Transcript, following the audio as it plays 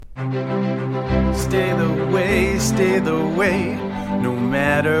Stay the way, no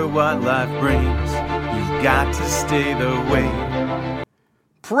matter what life brings. You've got to stay the way.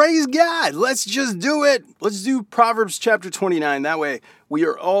 Praise God! Let's just do it! Let's do Proverbs chapter 29. That way we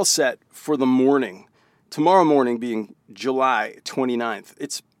are all set for the morning. Tomorrow morning being July 29th.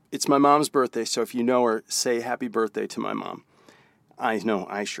 It's my mom's birthday, so if you know her, say happy birthday to my mom. I know,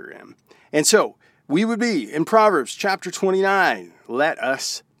 I sure am. And so, we would be in Proverbs chapter 29. Let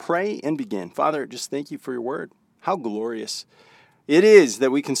us pray and begin. Father, just thank you for your word. How glorious it is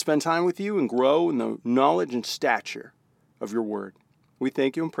that we can spend time with you and grow in the knowledge and stature of your word. We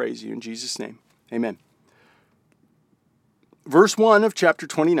thank you and praise you in Jesus' name. Amen. Verse 1 of chapter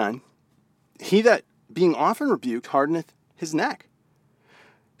 29. He that being often rebuked hardeneth his neck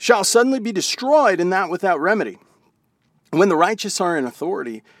shall suddenly be destroyed, and that without remedy. When the righteous are in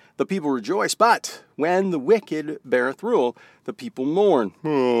authority, the people rejoice, but when the wicked beareth rule, the people mourn.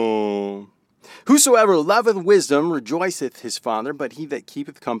 Oh. Whosoever loveth wisdom rejoiceth his father, but he that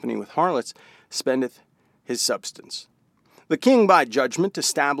keepeth company with harlots spendeth his substance. The king by judgment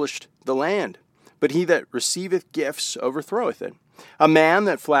established the land, but he that receiveth gifts overthroweth it. A man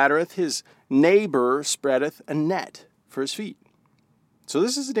that flattereth his neighbor spreadeth a net for his feet. So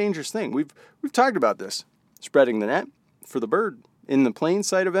this is a dangerous thing. We've talked about this, spreading the net for the bird in the plain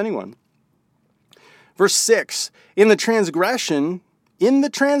sight of anyone. Verse 6, in the transgression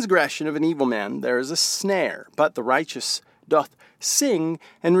of an evil man there is a snare, but the righteous doth sing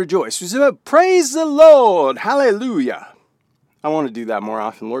and rejoice. We say, praise the Lord, hallelujah. I want to do that more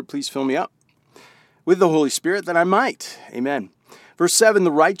often. Lord, please fill me up with the Holy Spirit that I might. Amen. Verse 7,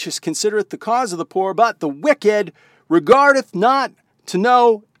 the righteous considereth the cause of the poor, but the wicked regardeth not to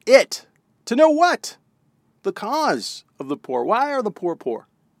know it. To know what? The cause of the poor. Why are the poor poor?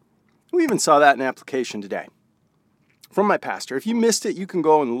 We even saw that in application today from my pastor. If you missed it, you can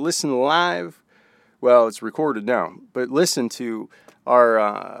go and listen live. Well, it's recorded now, but listen to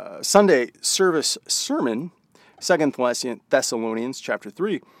our Sunday service sermon, 2 Thessalonians chapter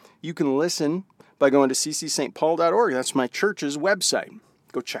 3. You can listen by going to ccspaul.org. That's my church's website.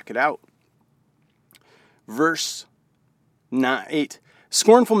 Go check it out. Verse 8.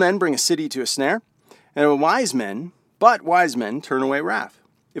 Scornful men bring a city to a snare, and wise men turn away wrath.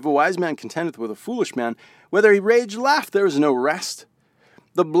 If a wise man contendeth with a foolish man, whether he rage or laugh, there is no rest.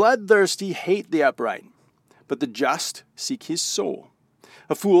 The bloodthirsty hate the upright, but the just seek his soul.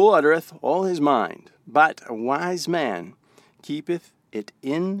 A fool uttereth all his mind, but a wise man keepeth it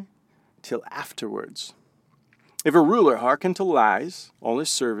in till afterwards. If a ruler hearken to lies, all his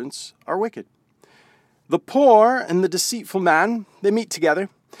servants are wicked. The poor and the deceitful man, they meet together,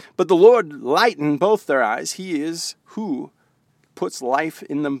 but the Lord lighten both their eyes. He is who puts life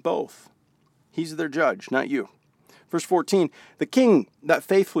in them both. He's their judge, not you. Verse 14, the king that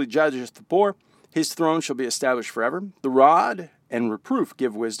faithfully judgeth the poor, his throne shall be established forever. The rod and reproof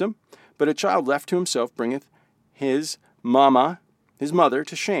give wisdom, but a child left to himself bringeth his mother,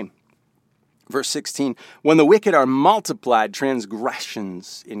 to shame. Verse 16, when the wicked are multiplied,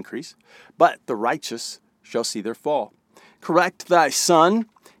 transgressions increase, but the righteous shall see their fall. Correct thy son,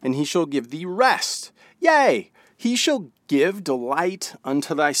 and he shall give thee rest. Yea, he shall give delight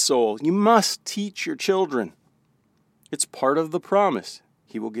unto thy soul. You must teach your children. It's part of the promise.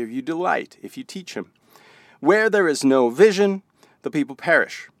 He will give you delight if you teach him. Where there is no vision, the people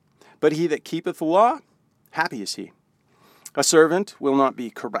perish. But he that keepeth the law, happy is he. A servant will not be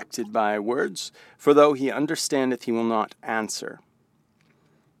corrected by words, for though he understandeth, he will not answer.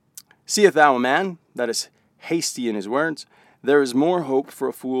 Seest thou a man that is hasty in his words? There is more hope for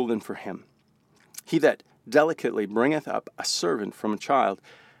a fool than for him. He that delicately bringeth up a servant from a child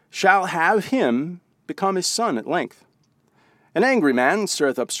shall have him become his son at length. An angry man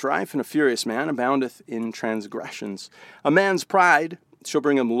stirreth up strife, and a furious man aboundeth in transgressions. A man's pride shall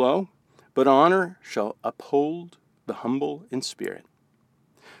bring him low, but honor shall uphold the humble in spirit.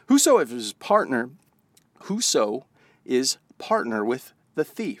 Whoso is partner with the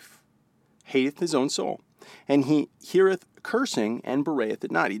thief hateth his own soul, and he heareth cursing and bewrayeth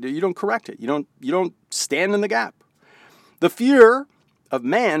it not. You don't correct it. You don't stand in the gap. The fear of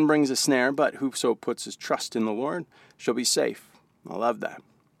man brings a snare, but whoso puts his trust in the Lord shall be safe. I love that.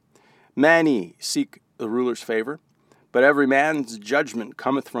 Many seek the ruler's favor, but every man's judgment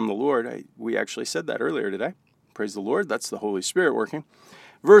cometh from the Lord. We actually said that earlier today. Praise the Lord. That's the Holy Spirit working.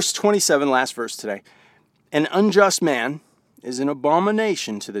 Verse 27, last verse today. An unjust man is an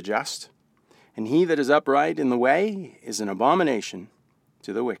abomination to the just, and he that is upright in the way is an abomination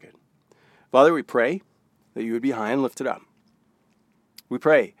to the wicked. Father, we pray that you would be high and lifted up. We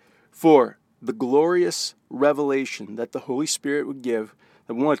pray for the glorious revelation that the Holy Spirit would give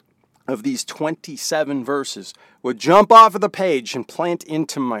that one of these 27 verses would jump off of the page and plant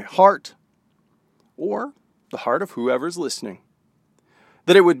into my heart or the heart of whoever's listening.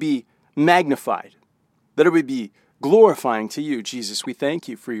 That it would be magnified, that it would be glorifying to you. Jesus, we thank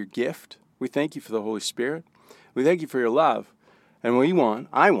you for your gift. We thank you for the Holy Spirit. We thank you for your love. And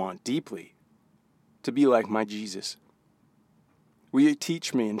I want deeply to be like my Jesus. Will you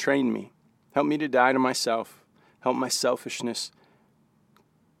teach me and train me? Help me to die to myself. Help my selfishness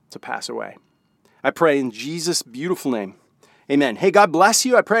to pass away. I pray in Jesus' beautiful name. Amen. Hey, God bless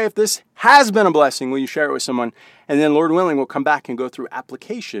you. I pray if this has been a blessing, will you share it with someone? And then, Lord willing, we'll come back and go through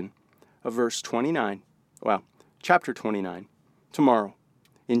application of verse 29. Well, chapter 29 tomorrow.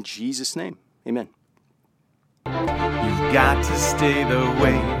 In Jesus' name, amen. You've got to stay the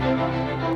way.